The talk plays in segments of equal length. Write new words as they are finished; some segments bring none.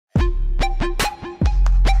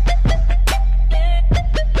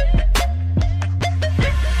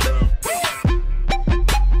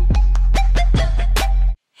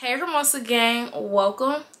once again,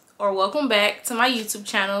 welcome back to my YouTube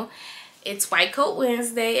channel. It's White Coat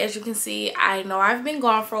Wednesday. As you can see, I know I've been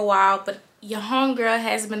gone for a while, but your homegirl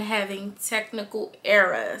has been having technical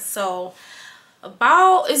errors. So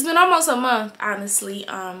it's been almost a month, honestly.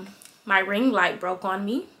 My ring light broke on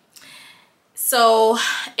me. So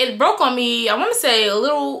it broke on me, I want to say a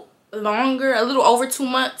little over 2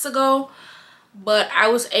 months ago, but I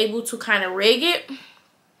was able to kind of rig it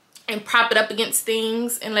and prop it up against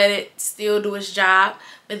things and let it still do its job.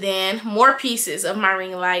 But then more pieces of my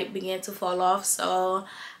ring light began to fall off, so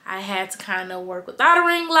I had to kind of work without a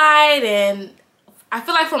ring light. And I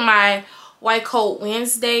feel like for my White Coat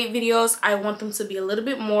Wednesday videos, I want them to be a little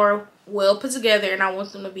bit more well put together, and I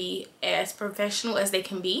want them to be as professional as they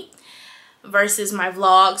can be, versus my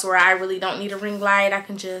vlogs where I really don't need a ring light. I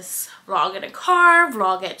can just vlog in a car,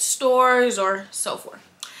 vlog at stores, or so forth.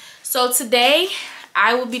 So today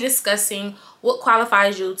I will be discussing what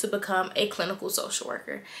qualifies you to become a clinical social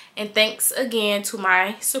worker. And thanks again to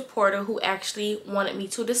my supporter who actually wanted me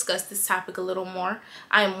to discuss this topic a little more.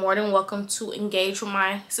 I am more than welcome to engage with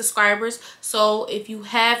my subscribers. So if you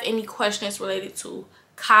have any questions related to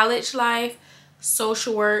college life,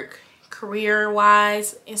 social work,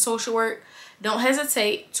 career-wise in social work, don't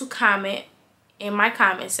hesitate to comment in my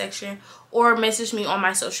comment section or message me on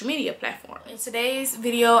my social media platform. In today's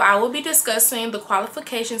video, I will be discussing the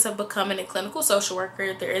qualifications of becoming a clinical social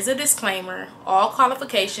worker. There is a disclaimer: all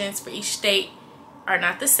qualifications for each state are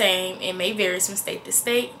not the same and may vary from state to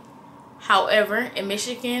state. However, in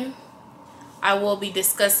Michigan, I will be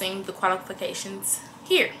discussing the qualifications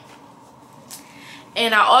here.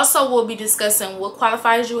 And I also will be discussing what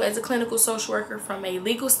qualifies you as a clinical social worker from a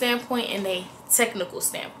legal standpoint and a technical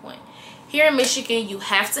standpoint. Here in Michigan, you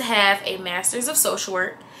have to have a master's of social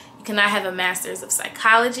work. You cannot have a master's of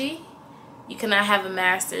psychology. You cannot have a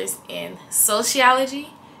master's in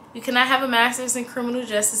sociology. You cannot have a master's in criminal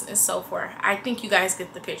justice, and so forth. I think you guys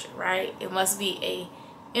get the picture, right? It must be a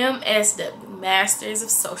MSW, Master's of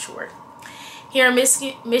Social Work. Here in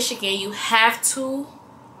Michigan, you have to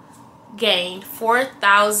gain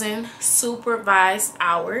 4,000 supervised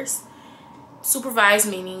hours. Supervised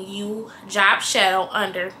meaning you job shadow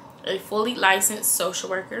under a fully licensed social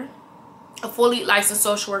worker. A fully licensed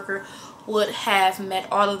social worker would have met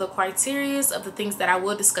all of the criteria of the things that I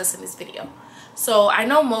will discuss in this video. So I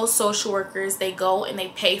know most social workers, they go and they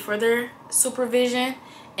pay for their supervision,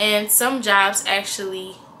 and some jobs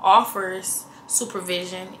actually offers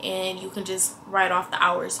supervision and you can just write off the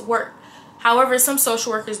hours of work. However, some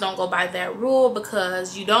social workers don't go by that rule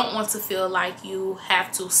because you don't want to feel like you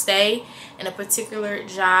have to stay in a particular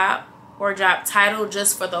job or job title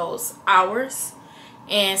just for those hours.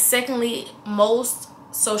 And secondly, most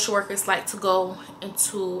social workers like to go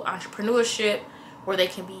into entrepreneurship where they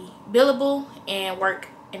can be billable and work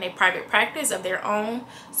in a private practice of their own.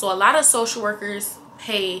 So a lot of social workers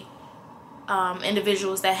pay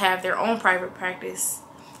individuals that have their own private practice,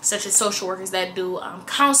 such as social workers that do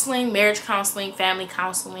counseling, marriage counseling, family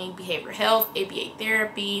counseling, behavioral health, ABA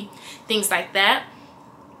therapy, things like that.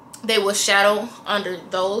 They will shadow under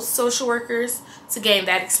those social workers to gain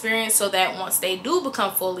that experience, so that once they do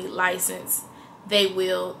become fully licensed, they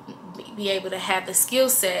will be able to have the skill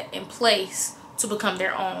set in place to become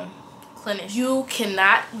their own clinician. You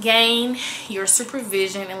cannot gain your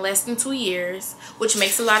supervision in less than 2 years, which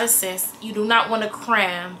makes a lot of sense. You do not want to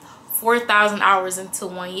cram 4,000 hours into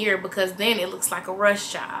 1 year, because then it looks like a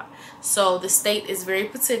rush job. So the state is very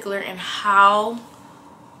particular in how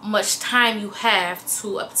much time you have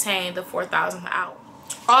to obtain the 4,000 hours.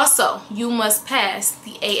 Also, you must pass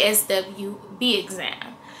the ASWB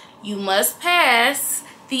exam. You must pass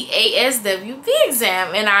the ASWB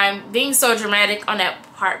exam. And I'm being so dramatic on that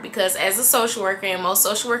part because as a social worker, and most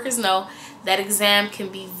social workers know, that exam can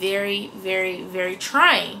be very, very, very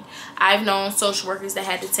trying. I've known social workers that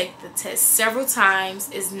had to take the test several times.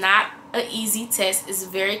 It's not an easy test. It's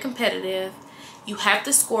very competitive. You have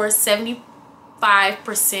to score 75%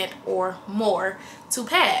 or more to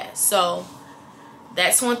pass. So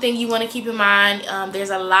that's one thing you want to keep in mind. There's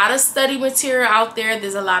a lot of study material out there.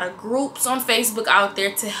 There's a lot of groups on Facebook out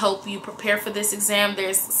there to help you prepare for this exam.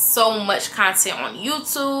 There's so much content on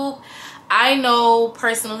YouTube. I know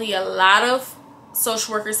personally a lot of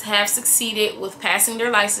social workers have succeeded with passing their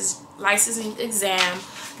licensing exam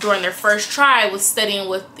during their first try with studying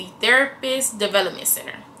with the Therapist Development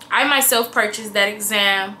Center. I myself purchased that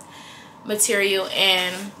exam material,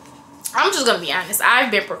 and I'm just gonna be honest, I've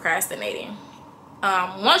been procrastinating.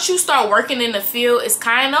 Once you start working in the field, it's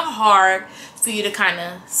kind of hard for you to kind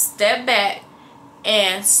of step back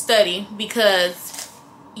and study, because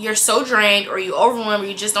you're so drained or you overwhelmed or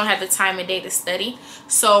you just don't have the time and day to study.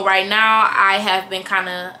 So right now I have been kind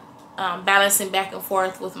of balancing back and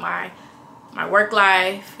forth with my work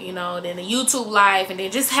life, you know, then the YouTube life, and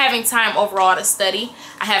then just having time overall to study.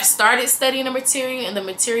 I have started studying the material, and the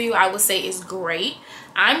material I would say is great.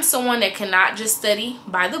 I'm someone that cannot just study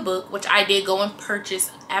by the book, which I did go and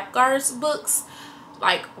purchase Apgar's books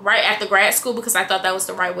like right after grad school because I thought that was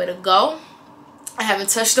the right way to go. I haven't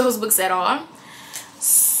touched those books at all.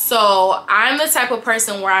 So I'm the type of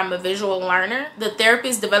person where I'm a visual learner. The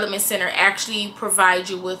Therapist Development Center actually provides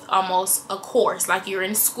you with almost a course, like you're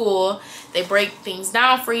in school. They break things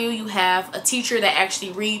down for you. You have a teacher that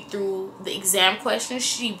actually read through the exam questions.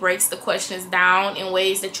 She breaks the questions down in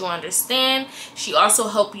ways that you understand. She also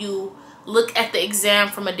helps you look at the exam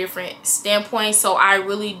from a different standpoint. So I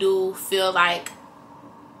really do feel like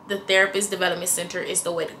the Therapist Development Center is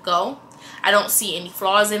the way to go. I don't see any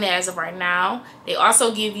flaws in it as of right now. They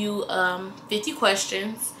also give you 50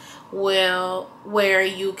 questions where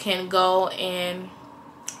you can go and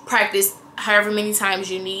practice however many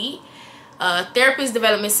times you need. Therapist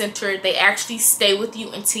Development Center, they actually stay with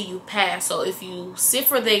you until you pass. So if you sit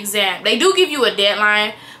for the exam, they do give you a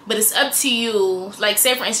deadline, but it's up to you. Like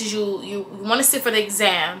say for instance you want to sit for the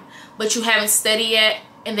exam but you haven't studied yet,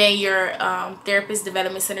 and then your Therapist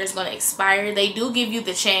Development Center is going to expire. They do give you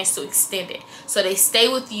the chance to extend it. So they stay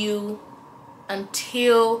with you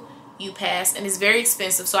until you pass, and it's very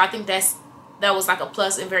expensive. So I think that was like a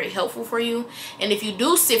plus and very helpful for you. And if you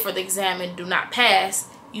do sit for the exam and do not pass,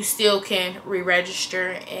 you still can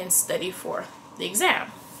re-register and study for the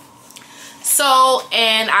exam. So,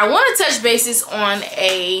 and I want to touch bases on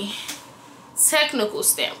a technical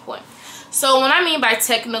standpoint. So when I mean by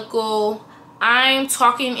technical, I'm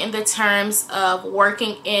talking in the terms of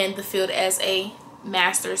working in the field as a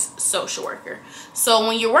master's social worker. So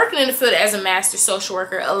when you're working in the field as a master's social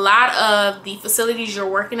worker, a lot of the facilities you're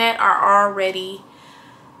working at are already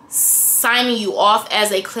signing you off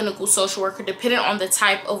as a clinical social worker depending on the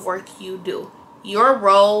type of work you do. Your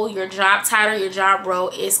role, your job title, your job role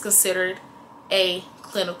is considered a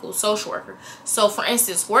clinical social worker. So for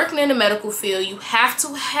instance, working in the medical field, you have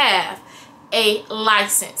to have a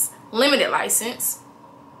license, limited license.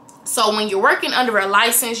 So when you're working under a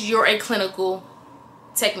license, you're a clinical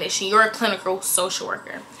technician, you're a clinical social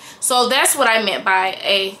worker. So that's what I meant by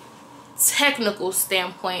a technical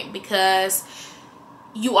standpoint, because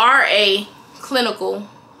you are a clinical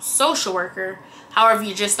social worker, however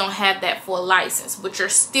you just don't have that full license, but you're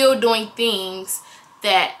still doing things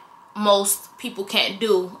that most people can't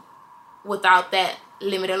do without that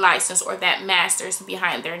limited license or that master's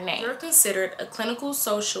behind their name. You're considered a clinical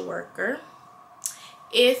social worker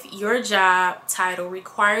if your job title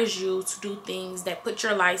requires you to do things that put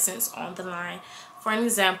your license on the line. For an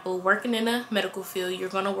example, working in the medical field, you're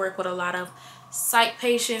going to work with a lot of psych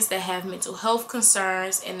patients that have mental health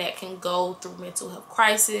concerns and that can go through mental health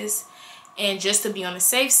crisis. And just to be on the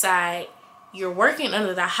safe side, you're working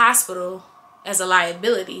under the hospital as a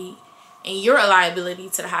liability, and you're a liability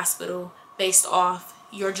to the hospital based off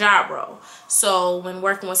your job role. So when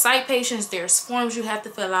working with psych patients, there's forms you have to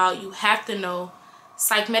fill out. You have to know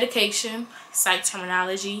psych medication, psych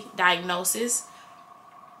terminology, diagnosis.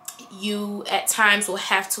 You at times will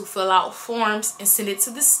have to fill out forms and send it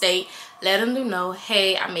to the state, let them know,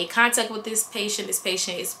 hey, I made contact with this patient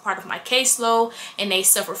is part of my caseload and they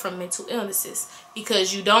suffer from mental illnesses,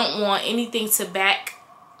 because you don't want anything to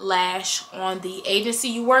backlash on the agency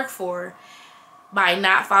you work for by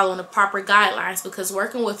not following the proper guidelines, because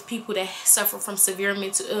working with people that suffer from severe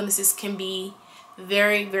mental illnesses can be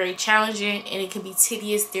very, very challenging and it can be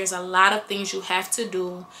tedious. There's a lot of things you have to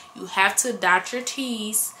do. You have to dot your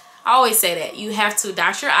T's. I always say that. You have to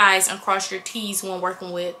dot your I's and cross your T's when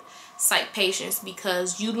working with psych patients,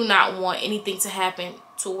 because you do not want anything to happen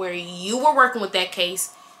to where you were working with that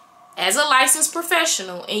case as a licensed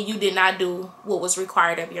professional and you did not do what was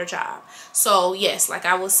required of your job. So yes, like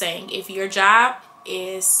I was saying, if your job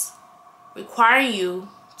is requiring you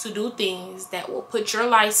to do things that will put your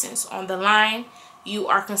license on the line, you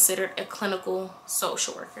are considered a clinical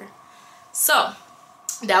social worker. So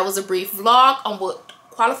that was a brief vlog on what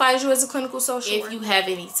qualifies you as a clinical social worker. If you have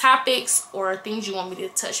any topics or things you want me to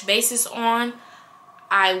touch bases on,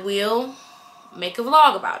 I will make a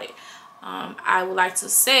vlog about it. I would like to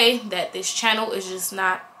say that this channel is just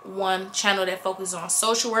not one channel that focuses on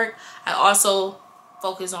social work. I also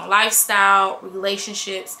focus on lifestyle,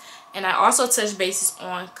 relationships, and I also touch bases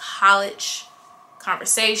on college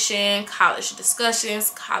conversation, college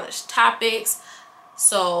discussions, college topics.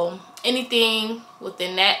 So anything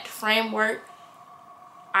within that framework,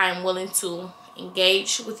 I'm willing to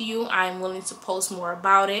engage with you, I'm willing to post more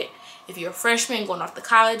about it. If you're a freshman going off to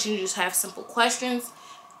college and you just have simple questions,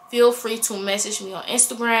 feel free to message me on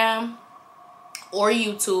Instagram or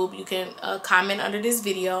YouTube. You can comment under this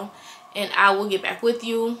video and I will get back with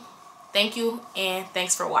you. Thank you and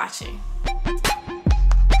thanks for watching.